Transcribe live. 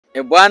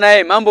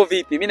Bwana mambo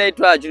vipi? Mimi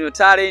naitwa Junior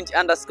Talent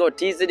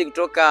 _TZ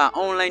kutoka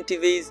Online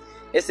TVs,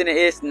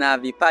 SNS na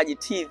Vipaji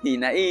TV,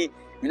 na hii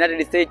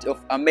United States of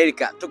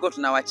America. Tuko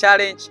tunawa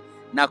challenge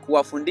na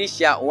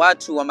kuwafundisha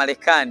watu wa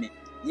Marekani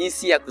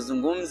jinsi ya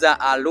kuzungumza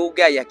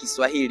lugha ya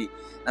Kiswahili.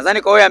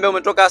 Nadhani kwa wewe ambaye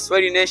umetoka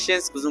Swahili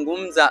Nations,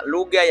 kuzungumza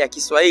lugha ya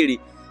Kiswahili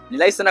ni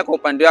rahisi sana kwa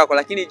upande wako,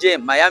 lakini je,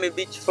 Miami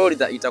Beach,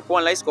 Florida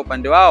itakuwa rahisi kwa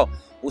upande wao?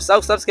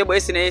 Usahau subscribe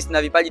SNS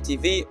na Vipaji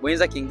TV,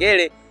 bonyeza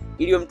kengele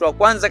ili mtu wa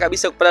kwanza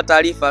kabisa kupata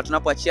taarifa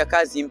tunapoachia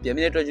kazi mpya.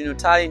 Mimi naitwa Junior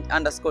Talent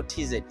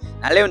 _TZ.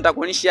 Na leo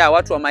nitakuonyesha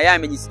watu wa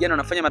Miami jinsi gani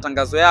wanafanya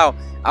matangazo yao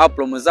au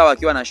promo zao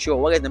wakiwa na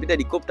show. Waga zinapita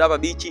helicopter hapa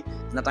beach,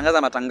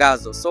 zinatangaza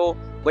matangazo. So,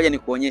 ngoja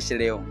nikuonyeshe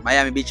leo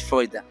Miami Beach,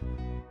 Florida.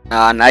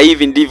 Na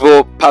hivi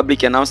ndivyo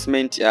public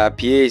announcement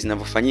PA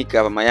zinavyofanyika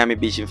hapa Miami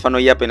Beach. Mfano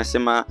hii hapa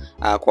inasema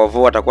kwa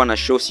Vo atakuwa na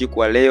show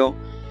siku ya leo.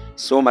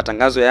 So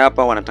matangazo ya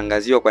hapa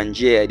wanatangaziwa kwa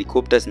njia ya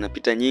helicopters,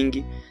 zinapita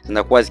nyingi,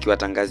 zinakuwa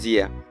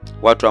zikiwatangazia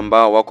watu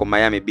ambao wako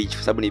Miami Beach,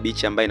 kwa sababu ni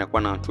beach ambayo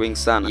inakuwa na watu wengi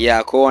sana.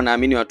 Yeah, kwa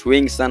naamini watu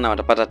wengi sana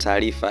watapata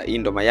taarifa. Hii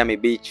ndo Miami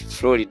Beach,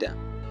 Florida.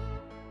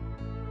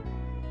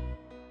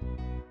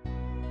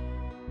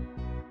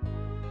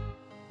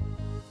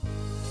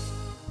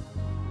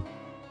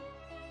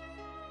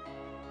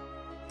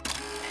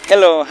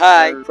 Hello,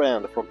 hi. My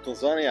friend from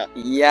Tanzania.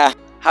 Yeah,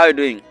 how are you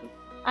doing?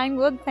 I'm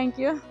good, thank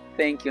you.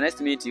 Thank you, nice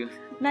to meet you.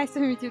 Nice to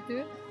meet you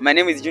too. My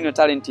name is Junior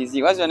Talent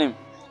TZ. What's your name?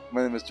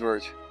 My name is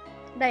George.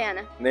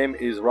 Diana. Name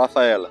is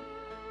Rafael.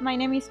 My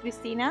name is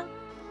Christina.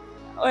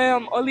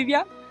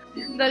 Olivia.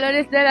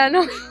 Dolores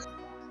Delano.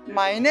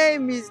 My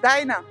name is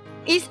Dinah.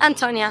 Is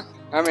Antonia.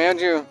 I'm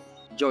Andrew.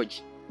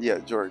 George. Yeah,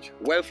 George.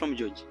 Where from,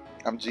 George?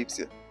 I'm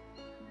Gypsy.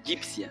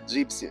 Gypsy.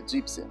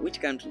 Gypsy.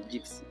 Which country,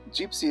 Gypsy?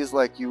 Gypsy is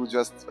like you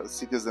just a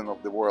citizen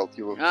of the world.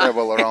 You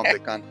travel around the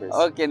countries.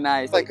 Okay,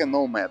 nice. It's like a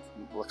nomad,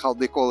 how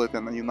they call it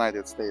in the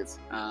United States.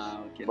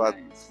 Okay, but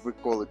nice. we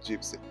call it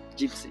Gypsy.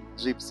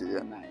 Gypsy,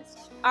 yeah.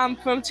 Nice. I'm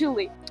from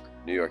Chile.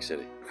 New York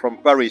City. From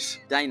Paris.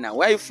 Dinah,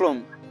 where are you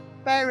from?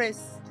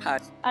 Paris.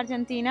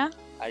 Argentina.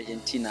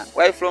 Argentina.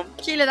 Where are you from?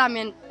 Chile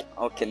también.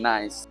 Okay,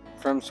 nice.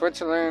 From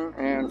Switzerland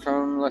and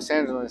from Los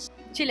Angeles.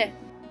 Chile.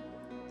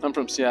 I'm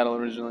from Seattle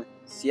originally.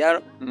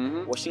 Seattle?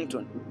 Mm-hmm.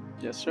 Washington.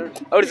 Yes, sir.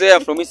 Originally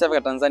I'm from East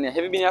Africa, Tanzania.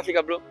 Have you been in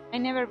Africa, bro? I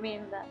never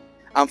been there.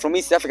 I'm from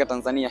East Africa,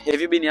 Tanzania.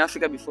 Have you been in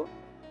Africa before?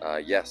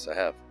 Yes, I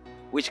have.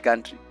 Which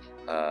country?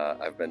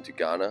 I've been to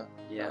Ghana.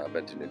 Yeah. I've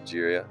been to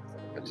Nigeria.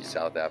 I've been to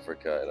South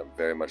Africa, and I'm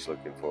very much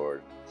looking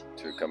forward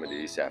to coming to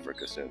East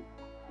Africa soon.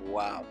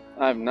 Wow.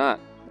 I've not.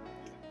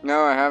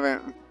 No, I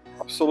haven't.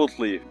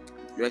 Absolutely.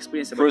 Your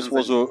experience about First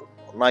was Tanzania?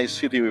 a nice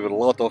city with a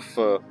lot of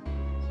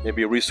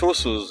maybe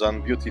resources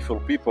and beautiful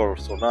people.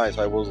 So nice.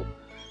 I was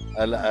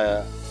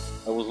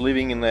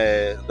living in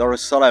Dar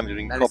es Salaam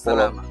during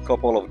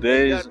couple of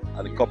days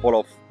and a couple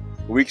of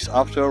weeks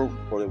after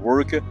for the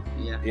work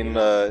in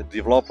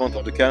development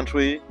of the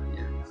country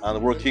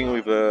and working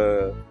with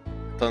a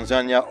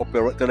Tanzania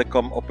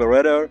telecom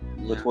operator.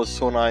 It was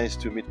so nice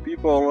to meet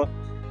people,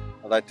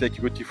 and I take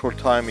a beautiful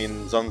time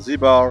in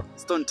Zanzibar.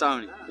 Stone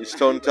Town. In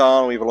Stone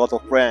Town with a lot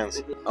of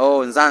friends.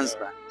 Oh,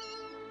 Zanzibar.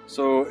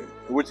 So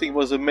everything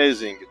was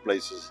amazing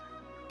places.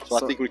 So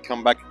I think we'll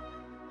come back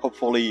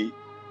hopefully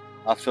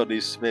after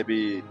this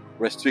maybe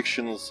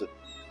restrictions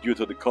due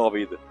to the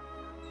COVID,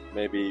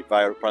 maybe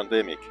virus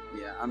pandemic.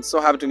 Yeah, I'm so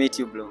happy to meet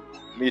you, bro.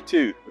 Me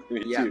too.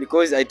 Me too.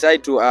 Because I try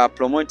to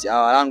promote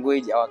our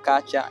language, our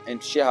culture,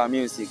 and to share our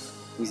music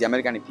with the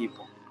American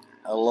people.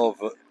 I love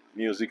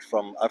music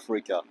from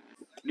Africa.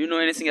 Do you know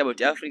anything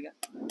about Africa?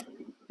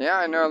 Yeah,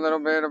 I know a little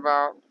bit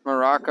about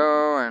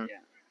Morocco and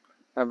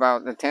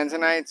about the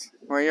Tanzanites.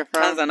 Where you're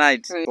from?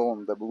 Tanzanite.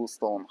 Stone, the blue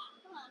stone.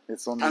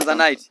 It's on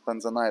Tanzanite.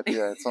 Tanzanite,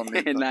 yeah, it's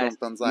only Nice.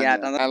 from Tanzania.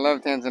 Yeah, I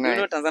love You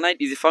know Tanzanite. Tanzanite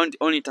is found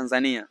only in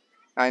Tanzania.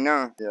 I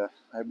know. Yeah,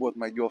 I bought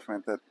my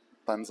girlfriend a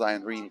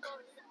Tanzanian ring.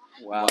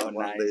 Wow, One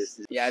nice.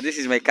 day. Yeah, this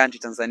is my country,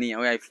 Tanzania,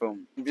 where I'm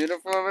from.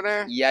 Beautiful over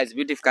there? Yeah, it's a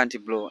beautiful country,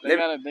 bro. They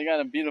got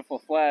a beautiful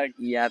flag.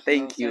 Yeah,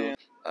 thank you.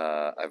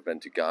 I've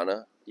been to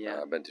Ghana. Yeah.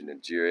 I've been to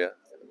Nigeria.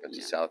 I've been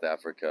to South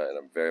Africa, and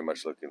I'm very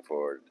much looking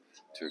forward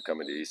to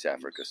coming to East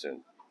Africa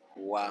soon.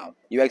 Wow.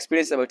 Your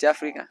experience about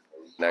Africa?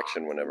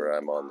 Connection whenever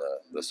I'm on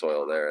the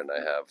soil there, and I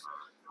have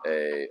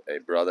a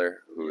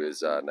brother who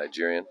is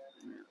Nigerian,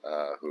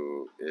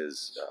 who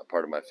is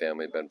part of my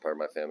family, been part of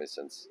my family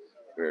since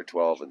we were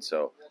 12, and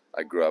so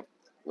I grew up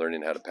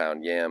learning how to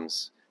pound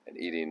yams and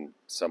eating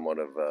somewhat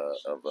of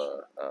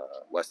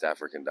West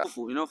African diet.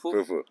 Fufu, you know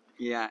fufu? Fufu.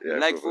 Yeah, Yeah, you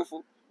like fufu.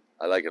 fufu?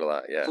 I like it a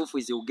lot, yeah. Fufu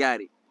is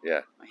ugari.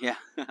 Yeah, Yeah.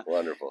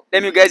 wonderful.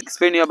 Let me guys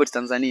explain you about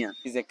Tanzania.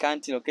 It's a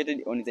country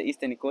located on the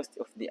eastern coast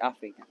of the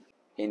Africa,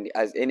 and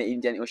as any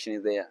Indian Ocean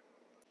is there.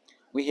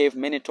 We have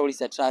many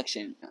tourist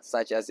attractions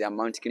such as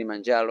Mount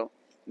Kilimanjaro,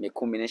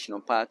 Mikumi National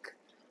Park,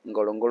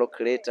 Ngorongoro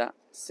Crater,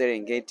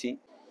 Serengeti.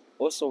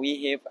 Also,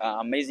 we have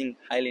amazing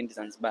Highland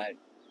Zanzibar.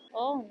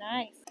 Oh,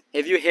 nice.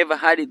 Have you ever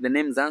heard the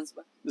name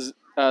Zanzibar?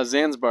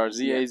 Zanzibar.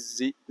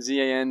 Z-A-N-Z-B-A-R?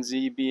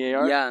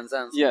 Yeah,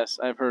 Zanzibar. Yes,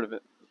 I've heard of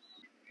it.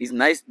 It's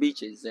nice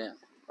beaches there.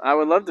 I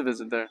would love to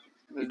visit there.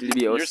 It will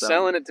be awesome. You're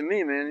selling it to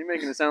me, man. You're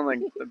making it sound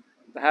like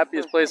the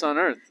happiest place on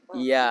earth.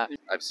 Yeah.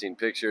 I've seen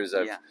pictures.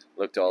 I've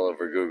looked all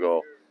over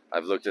Google.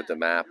 I've looked at the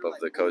map of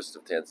the coast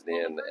of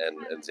Tanzania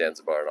and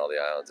Zanzibar and all the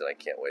islands, and I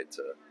can't wait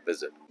to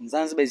visit.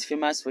 Zanzibar is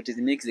famous for its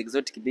mixed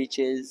exotic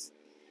beaches,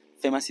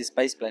 famous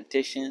spice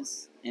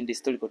plantations, and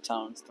historical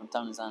towns.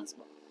 Downtown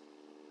Zanzibar.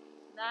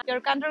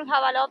 Your country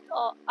have a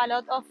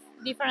lot of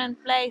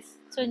different places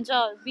to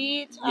enjoy.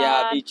 Beach.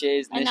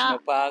 Beaches, national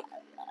park.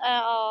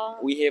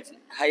 We have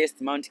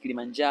highest Mount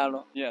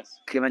Kilimanjaro. Yes.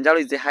 Kilimanjaro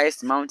is the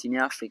highest mountain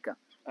in Africa.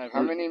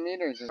 How many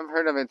meters? I've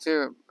heard of it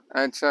too.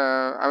 It's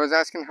I was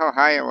asking how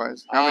high it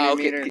was. How many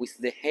meters? With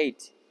the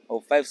height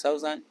of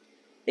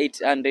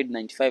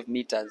 5,895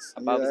 meters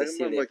above the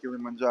sea level. I remember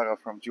Kilimanjaro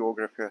from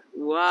geography.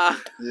 Wow.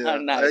 Yeah,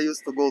 nice. I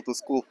used to go to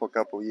school for a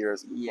couple of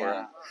years before.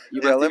 I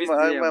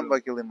remember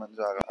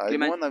Kilimanjaro. I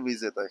want to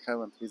visit. I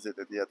haven't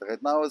visited yet.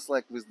 Right now it's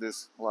like with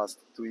this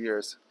last 2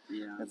 years.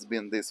 Yeah. It's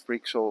been this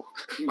freak show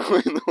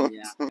going on.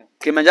 Yeah.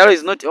 Kilimanjaro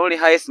is not only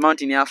highest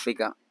mountain in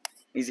Africa.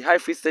 It's the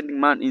highest freestanding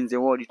mountain in the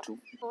world too.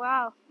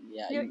 Wow.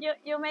 Yeah.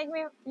 You make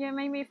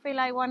me feel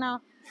I wanna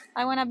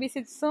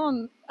visit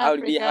soon. I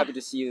would be happy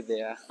to see you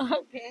there.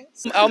 Okay.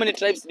 How many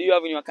tribes do you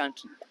have in your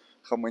country?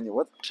 How many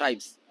what?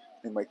 Tribes.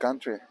 In my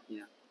country?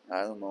 Yeah.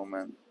 I don't know,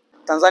 man.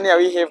 Tanzania,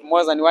 we have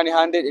more than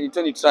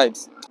 120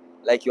 tribes.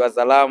 Like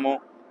Wazalamo,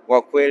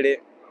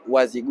 Wakwele,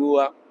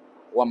 Wazigua,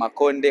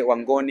 Wamakonde,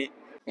 Wangoni.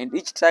 And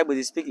each tribe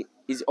will speak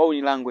its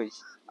own language.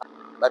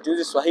 But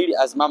uses Swahili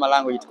as mama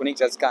language to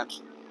connect as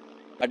country.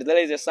 But there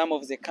is some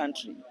of the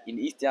country in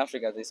East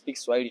Africa they speak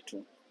Swahili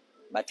too.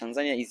 But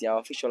Tanzania is our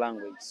official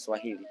language,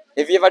 Swahili.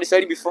 Have you ever heard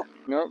Swahili before?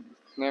 Nope,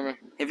 never.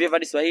 Have you ever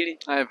heard Swahili?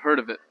 I have heard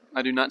of it.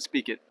 I do not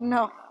speak it.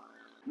 No.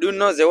 Do you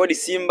know the word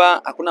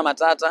Simba, Hakuna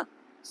Matata?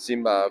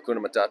 Simba Hakuna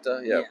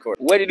Matata? Yeah, of course.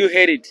 Where did you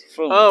hear it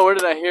from? Oh, where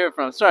did I hear it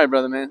from? Sorry,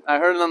 brother, man. I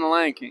heard it on the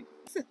Lion King.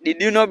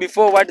 Did you know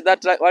before what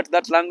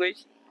that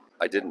language?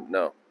 I didn't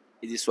know.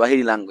 It is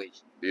Swahili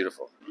language.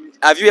 Beautiful.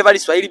 Have you ever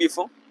heard Swahili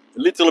before? A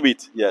little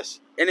bit, yes.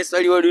 Any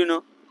Swahili word do you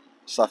know?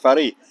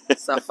 Safari.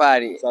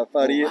 Safari.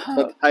 Safari. Wow.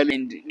 But highly.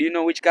 And do you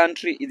know which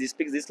country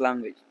speaks this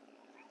language?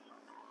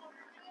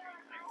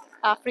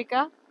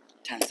 Africa.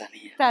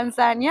 Tanzania.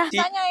 Tanzania.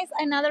 Tanzania is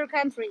another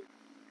country.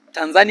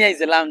 Tanzania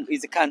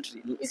is a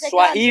country. It's a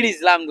Swahili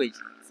is language.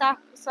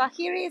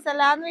 Swahili is a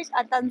language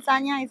and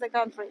Tanzania is a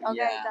country.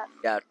 Okay.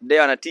 Yeah. Today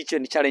I want to teach you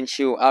and challenge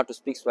you how to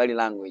speak Swahili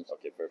language.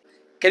 Okay, perfect.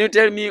 Can you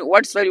tell me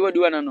what Swahili word do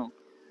you want to know?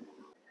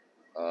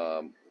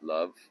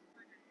 Love.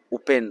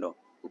 Upendo.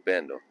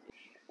 Upendo.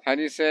 How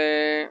do you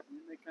say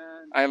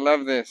I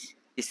love this?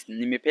 It's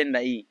nimependa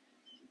hii.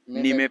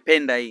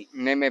 Nimependa hii.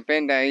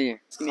 Nimependa hii.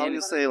 How do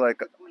you say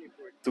like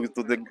to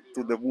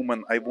the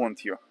woman I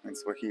want you in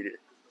Swahili?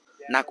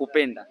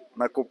 Nakupenda.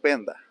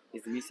 Nakupenda.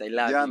 It means I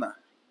love Diana.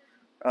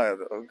 Oh,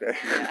 okay.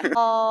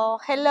 Yeah.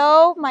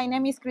 Hello, my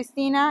name is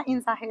Christina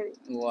in Swahili.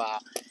 Wow.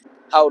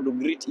 How to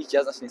greet each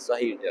other in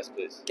Swahili? Yes,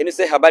 please. Can you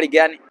say habari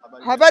gani?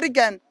 Habari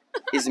gani?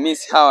 It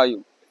means how are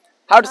you?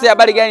 How to say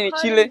habari gani in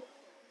Chile?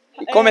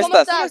 ¿Cómo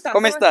estás?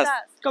 ¿Cómo estás?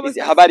 Is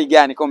habari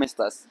gani? ¿Cómo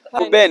estás?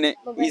 Bene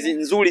is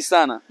nzuri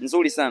sana.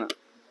 Nzuri sana.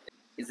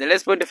 Is the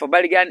response for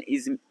habari gani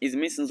is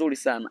means nzuri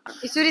sana.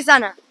 Nzuri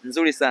sana.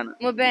 Nzuri sana.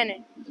 Muy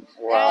bene.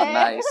 Wow,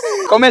 nice.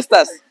 ¿Cómo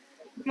estás?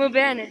 Muy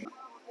bene.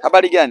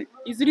 Habari gani?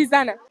 Nzuri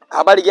sana.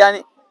 Habari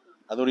gani?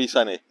 Adori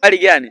Sane. Habari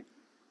gani?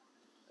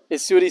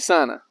 Isuri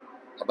sana.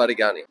 Habari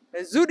gani?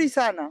 Nzuri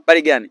sana.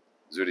 Habari gani?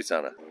 Zuri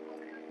sana.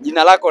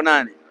 Jina lako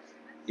nani?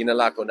 Jina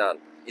lako nani?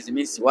 It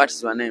means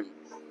what's your name?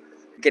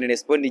 You can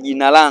respond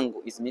jina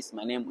langu. It means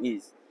my name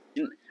is.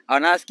 I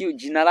want to ask you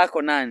jina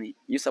lako nani?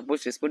 You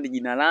supposed to respond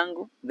jina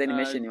langu, then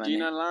mention your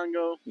Gina name.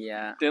 Lango.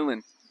 Yeah.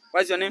 Dylan.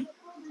 What's your name?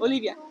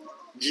 Olivia.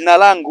 Jina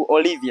langu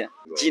Olivia.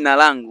 Jina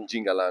langu.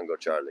 Jinga Lango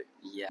Charlie.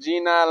 Yeah.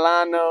 Gina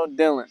Lano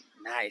Dylan.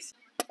 Nice.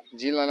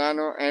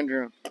 Gilanano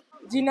Andrew.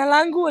 Jina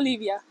langu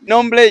Olivia.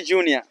 Nombre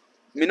Junior.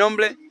 Mi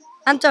nombre?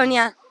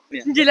 Antonia.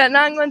 Jina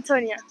langu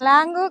Antonia.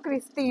 Langu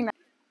Cristina.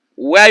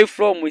 Where are you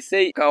from? We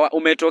say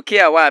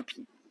umetokea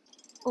wapi?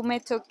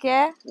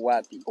 Umetokea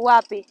Wapi.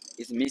 wapi?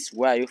 It means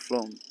where are you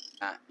from?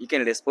 You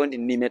can respond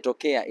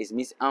nimetokea. It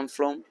means I'm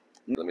from.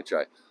 Let me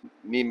try.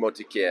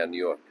 Nimotokea, New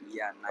York.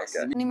 Yeah, nice.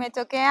 Okay.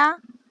 Nimetokea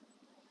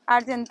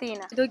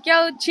Argentina.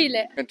 Nimetokea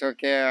Chile.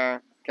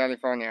 Nimetokea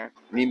California.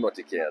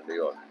 Nimotokea, New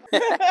York.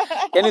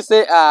 Can you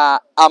say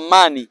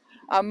amani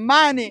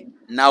Amani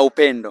na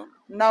upendo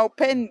na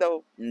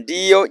upendo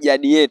ndiyo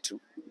jadi yetu?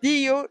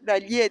 ndio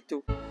dali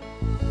yetu.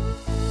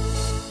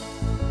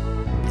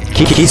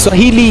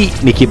 Kiswahili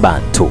ni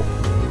Kibantu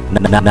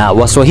na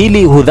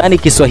Waswahili hudhani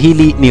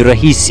Kiswahili ni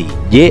rahisi.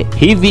 Je,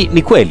 hivi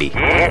ni kweli?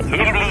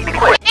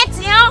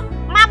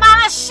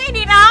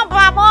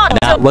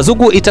 Na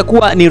Wazungu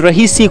itakuwa ni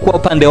rahisi kwa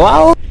upande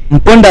wao?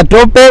 Mponda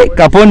tope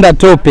kaponda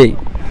tope.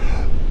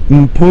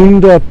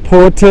 Mpunda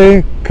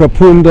pote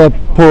kapunda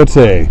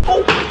pote.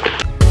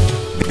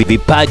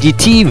 Vipaji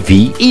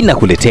TV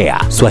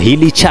inakuletea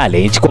Swahili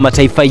Challenge kwa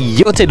mataifa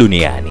yote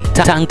duniani.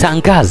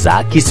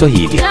 Tangaza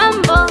Kiswahili.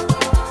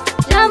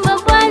 Jambo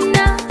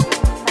bwana,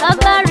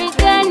 habari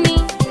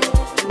gani?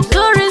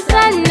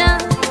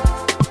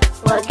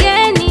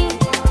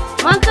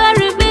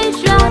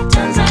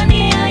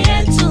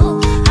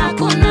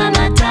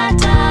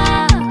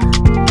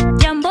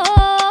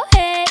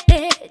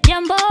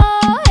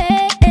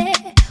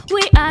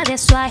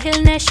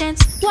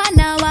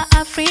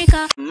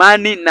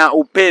 Amani na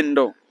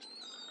upendo.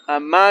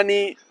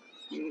 Amani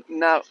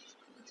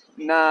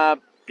na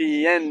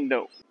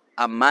piendo.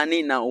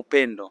 Amani na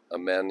upendo.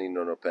 Amani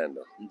no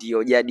upendo.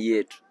 Ndio jadi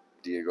yetu.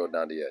 Diego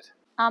nadi yetu.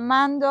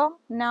 Amando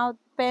na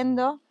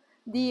upendo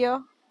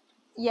ndio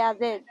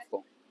jadi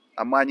yetu.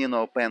 Amani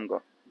na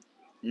upendo.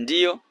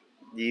 Ndio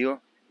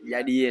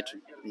jadi yetu.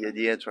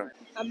 Jadi yetu.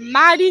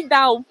 Amani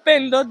na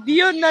upendo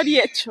ndio jadi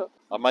yetu.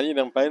 Amani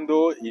na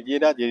upendo ndio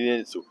jadi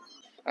yetu.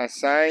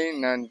 Asai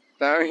na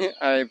tawi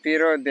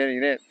aipiro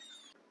deriret.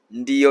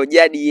 Ndio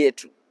jadi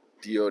yetu.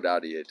 Ndio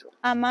jadi yetu.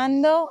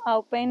 Amando a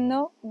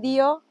upendo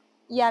ndio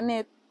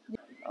yanet.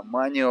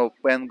 Amani na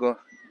upendo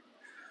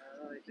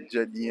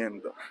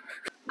jadiendo.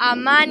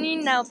 Amani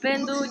na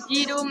upendo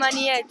ndio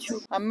mani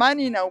yetu.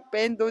 Amani na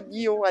upendo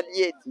ndio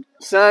alieti.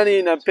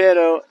 Sani na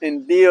pero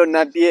ndio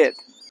nadiet.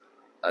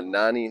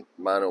 Anani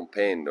mano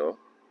pendo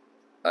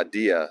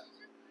adia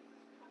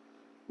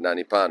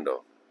nani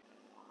pando.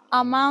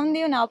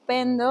 Amani na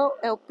upendo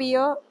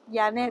eupio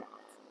yanet.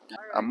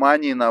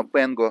 Amani na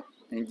upendo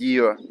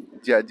ndio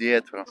jadi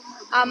yetu.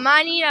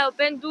 Amani na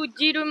upendo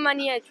ndio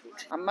mani yetu.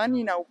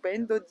 Amani na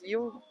upendo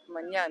ndio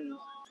manyani.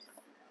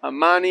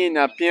 Amani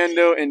na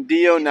piendo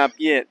ndio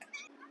napiet.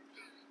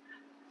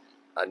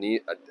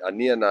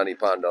 Ania nani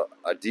pando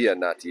adia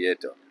nati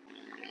yetu.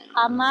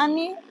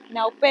 Amani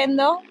na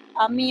upendo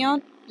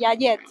amio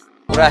yajet.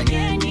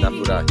 Furahi na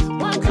furahi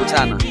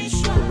kukutana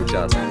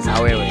na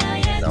wewe.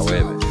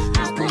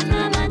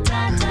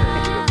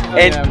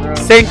 And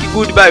thank you,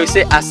 goodbye. We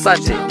say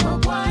asante.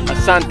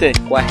 Asante.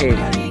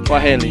 Kwaheri.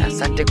 Kwaheri.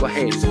 Asante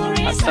kwaheri.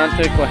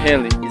 Asante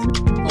kwaheri.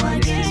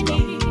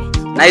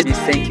 Nice.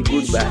 Thank you,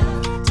 goodbye.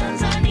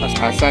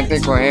 Asante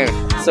kwaheri.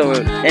 So,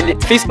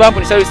 and fist bump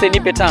ni say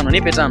nipe tano.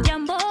 Nipe tano.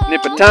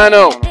 Nipe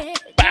tano.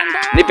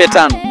 Nipe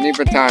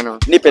tano.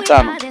 Nipe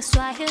tano.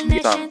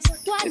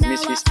 It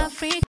means fist bump.